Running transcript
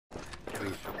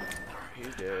He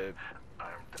did. I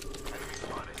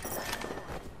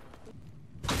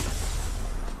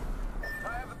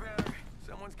have the banner.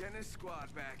 Someone's getting his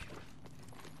squad back.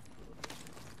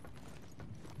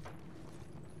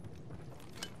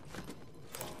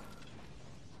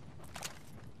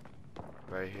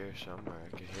 Right here somewhere. I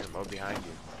can hear him. Oh, behind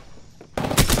you.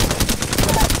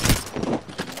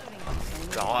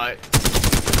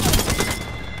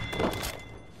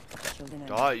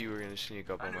 Thought you were gonna sneak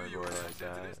up on my boy like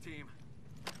that.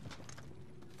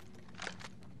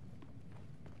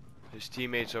 His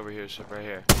teammates over here, so right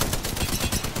here.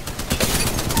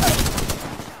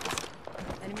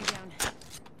 Enemy down.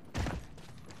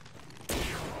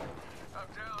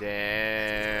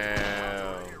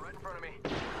 Damn.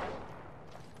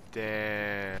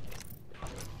 Damn.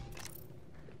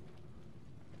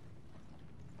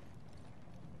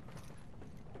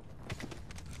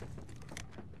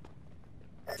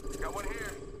 Got one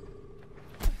here.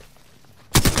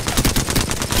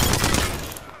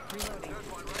 Reloading. There's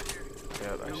one right here.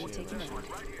 Yep, I see Taking him. it.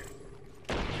 Right here.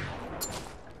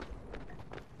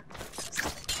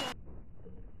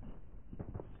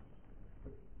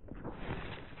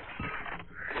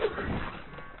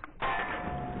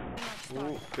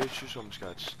 Ooh, bitch, you almost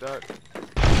got stuck.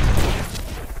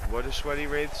 What do sweaty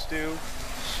wraiths do?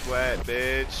 Sweat,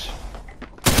 bitch.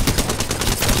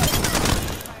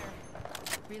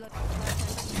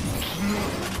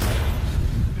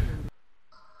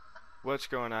 What's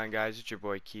going on, guys? It's your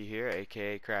boy Key here,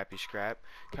 aka Crappy Scrap,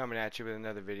 coming at you with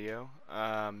another video.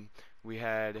 We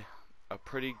had a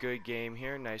pretty good game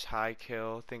here, nice high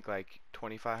kill, think like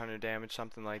 2,500 damage,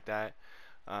 something like that.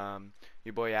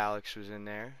 Your boy Alex was in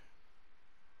there.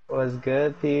 What's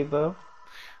good, people?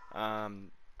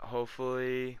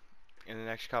 Hopefully in the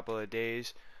next couple of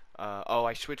days. Oh,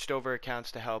 I switched over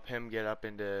accounts to help him get up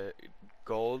into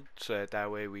gold, so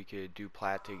that way we could do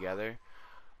plat together.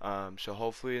 So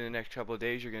hopefully in the next couple of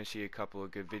days you're going to see a couple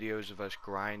of good videos of us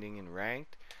grinding and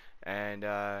ranked. And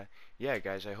yeah,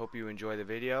 guys, I hope you enjoy the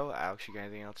video. Alex, you got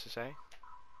anything else to say?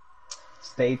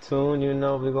 Stay tuned. You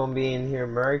know we're gonna be in here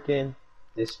murking,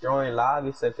 destroying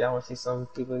lobbies. So if y'all want to see some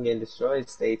people getting destroyed,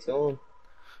 stay tuned.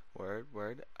 Word,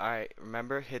 word. Alright,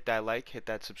 remember, hit that like, hit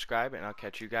that subscribe, and I'll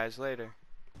catch you guys later.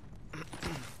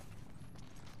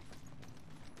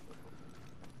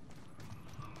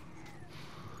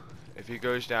 If he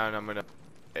goes down, I'm gonna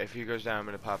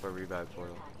pop a revive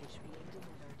portal.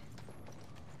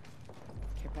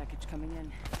 Care package coming in.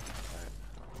 Alright.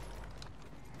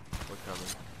 We're coming.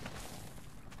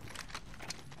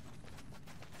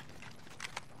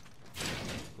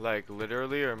 Like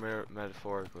literally or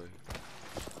metaphorically?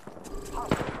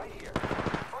 Right here.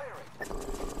 Firing.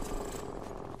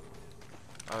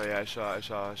 Oh yeah, I saw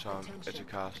him. It's a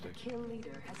caustic. Kill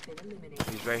leader has been eliminated.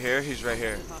 He's right here, he's right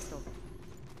here. Hostile.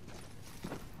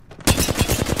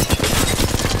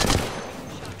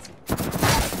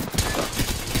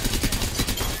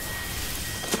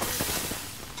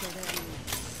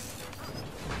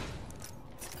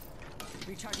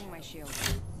 Recharging my shield.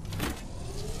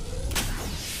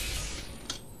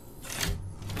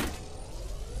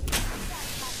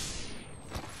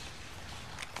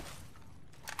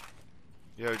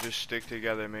 Yo, just stick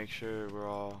together, make sure we're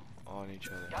all on each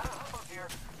other. Got a hop up here.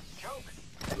 Choke.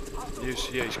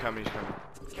 Yeah, he's coming,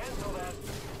 Cancel that.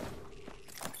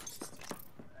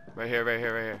 Right here, right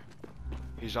here, right here.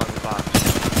 He's on the box.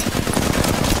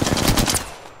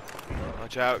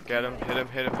 Watch out, get him, hit him,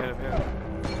 hit him, hit him, hit him.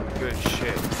 Good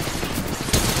shit.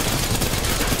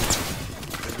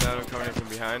 There's another one coming in from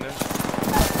behind us.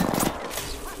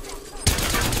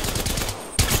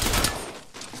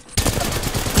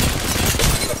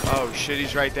 Oh shit,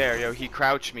 he's right there. Yo, he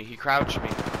crouched me,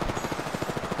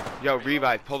 Yo,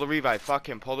 revive, pull the revive, fuck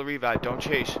him, pull the revive, don't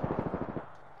chase.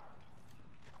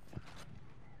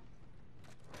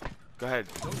 Go ahead.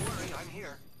 Don't worry, I'm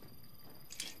here.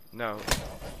 No.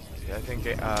 I think,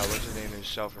 what's his name is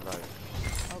self-revive.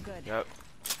 Oh, good. Yep.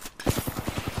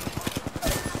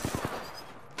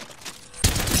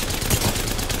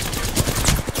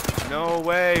 No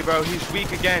way, bro. He's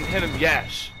weak again. Hit him.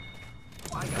 Yes.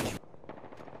 I got you.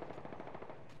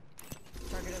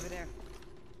 Target over there.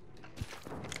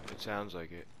 It sounds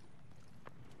like it.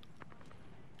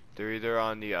 They're either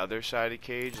on the other side of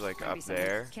cage, like up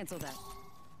there, Cancel that.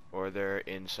 or they're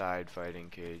inside fighting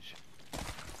cage.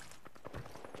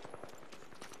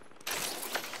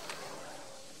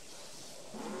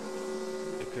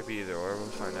 It could be either or. We'll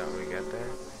find out when we get there.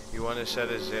 You want to set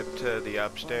a zip to the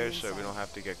upstairs so we don't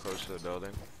have to get close to the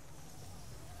building?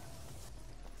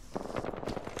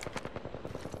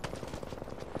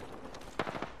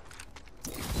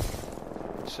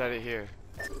 Set it here.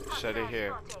 Set it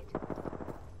here.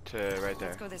 To right Let's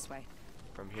there. go this way.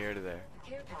 From here to there.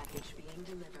 Care package being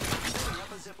delivered. Setting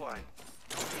up a zip line.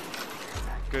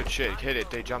 Good shit. Hit it.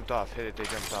 They jumped off. Hit it. They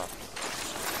jumped off.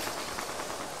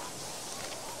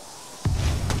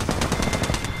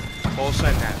 Full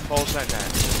send that. Full send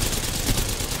that.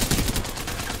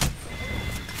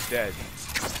 Dead.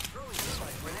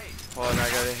 Hold on. I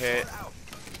gotta hit.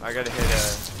 I gotta hit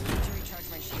Need to recharge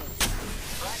my shield.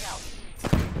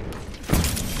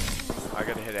 I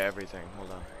gotta hit everything.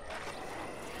 Hold on.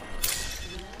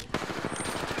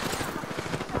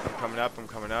 I'm coming up. I'm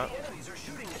coming up. Enemies are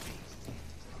shooting at me.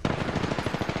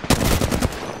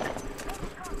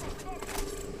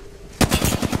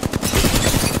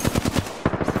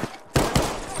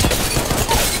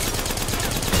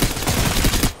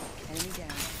 Enemy down.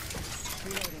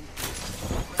 Reloading.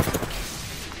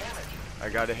 I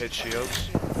gotta hit shields.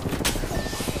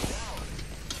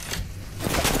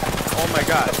 Oh my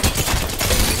god.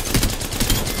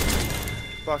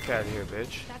 Fuck out of here,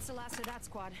 bitch. That's the last of that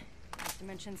squad. This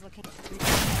dimension's looking.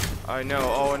 I know.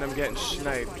 Oh, and I'm getting Another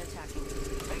sniped. squad attacking.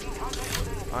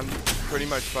 I'm pretty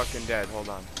much fucking dead. Hold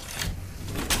on.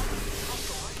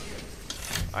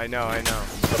 I know. I know.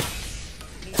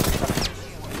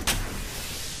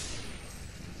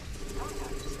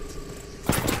 Need to recharge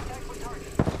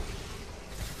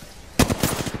my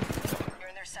shield. You're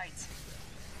in their sights.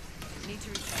 Need to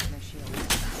recharge my shield.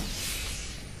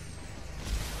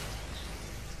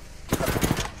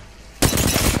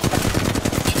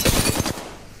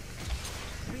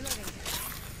 Reloading.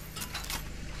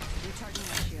 Recharging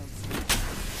my shields.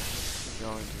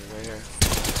 Going to right here.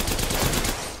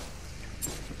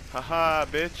 Haha,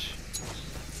 bitch.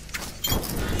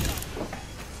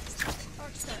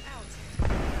 Arcstar out.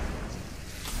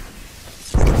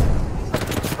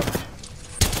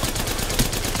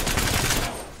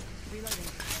 Reloading.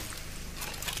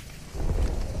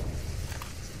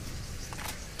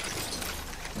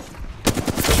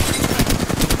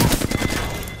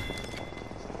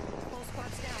 Whole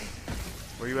squad's down.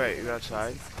 Where you at? You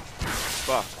outside?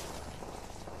 Fuck.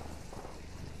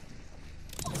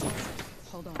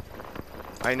 Hold on.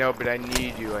 I know, but I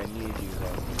need you. I need you,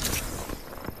 though.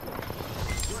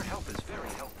 Your help is very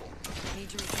helpful. Need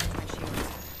to recharge my shields.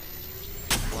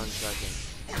 1 second.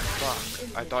 Fuck.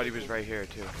 I thought he was right here,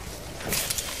 too.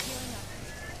 Healing up.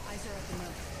 Eyes are open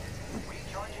up.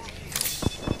 Recharging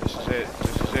shield. This is it.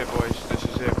 This is it, boys. This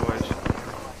is it, boys.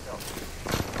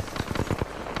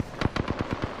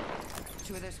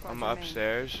 Two of their squads I'm remain.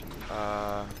 upstairs.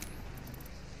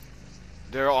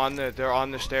 They're on the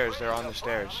stairs. They're on the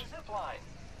stairs. Zip line.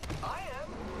 I am.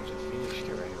 There's a Phoenix kit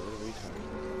right here. What are we talking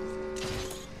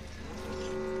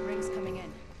Rings coming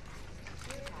in.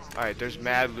 about? Alright, there's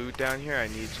mad loot down here. I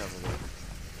need some of it.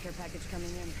 Care package coming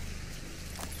in.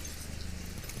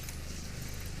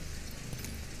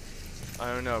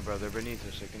 I don't know, bro. They're beneath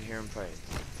us. I can hear them fight.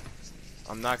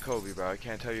 I'm not Kobe, bro. I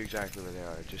can't tell you exactly where they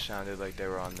are. It just sounded like they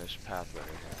were on this pathway.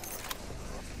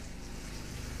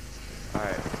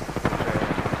 Alright.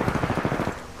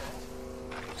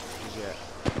 Who's that?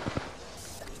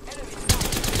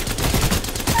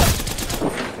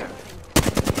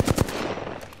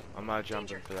 I'm not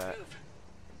jumping for that.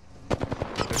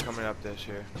 They're coming up this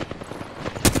here.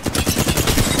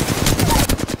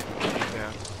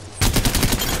 Yeah.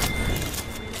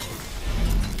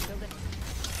 Build it.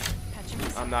 Patching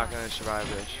myself I'm not up. gonna survive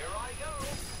this.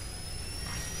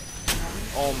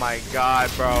 Oh my god,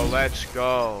 bro. Let's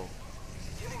go.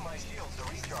 Giving my shields a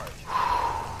recharge.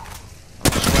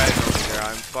 I'm sweating over here.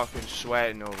 I'm fucking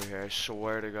sweating over here. I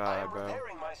swear to God, bro.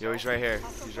 Yo, he's right here.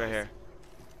 He's right here.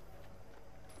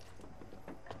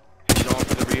 He's going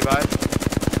for the revive.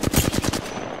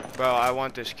 Bro, I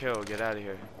want this kill. Get out of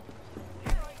here.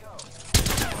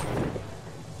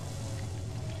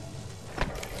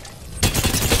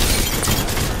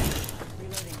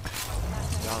 Reloading.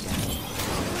 Dumbass.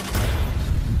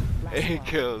 Last 8 squad.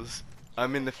 kills.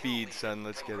 I'm in the feed, son.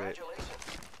 Let's get it.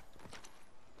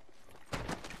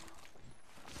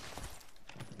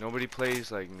 Nobody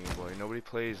plays like me, boy. Nobody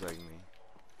plays like me.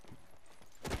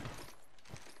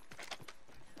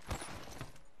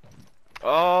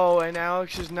 Oh, and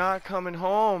Alex is not coming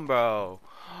home, bro.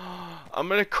 I'm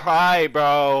gonna cry,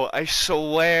 bro. I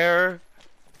swear.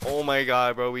 Oh my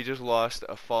god, bro. We just lost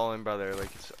a fallen brother. Like,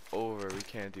 it's over. We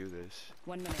can't do this.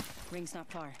 1 minute. Ring's not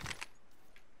far.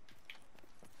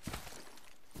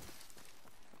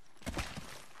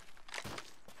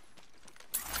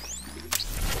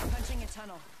 Punching a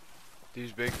tunnel.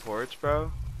 These big ports,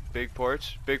 bro. Big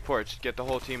ports. Big ports. Get the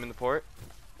whole team in the port.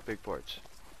 Big ports.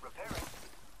 Repairing.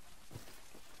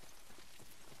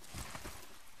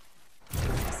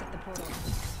 I set the portal.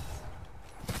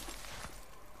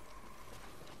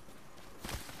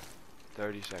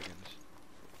 30 seconds.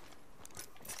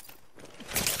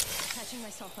 Catching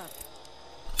myself up.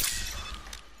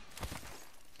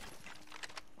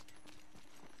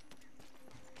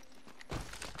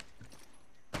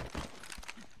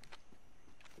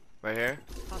 Right here?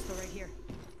 Hostile right here.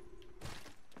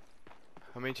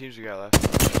 How many teams we got left?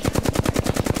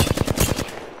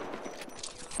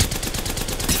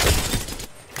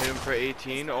 Hit him for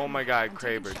 18. Oh my god,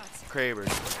 Kraber. Kraber.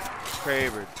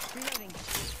 Kraber. Reloading.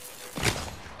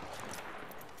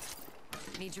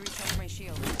 Need to recharge my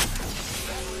shield.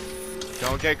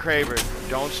 Don't get Kraber.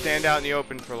 Don't stand out in the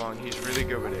open for long. He's really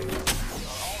good with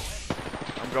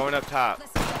it. I'm going up top.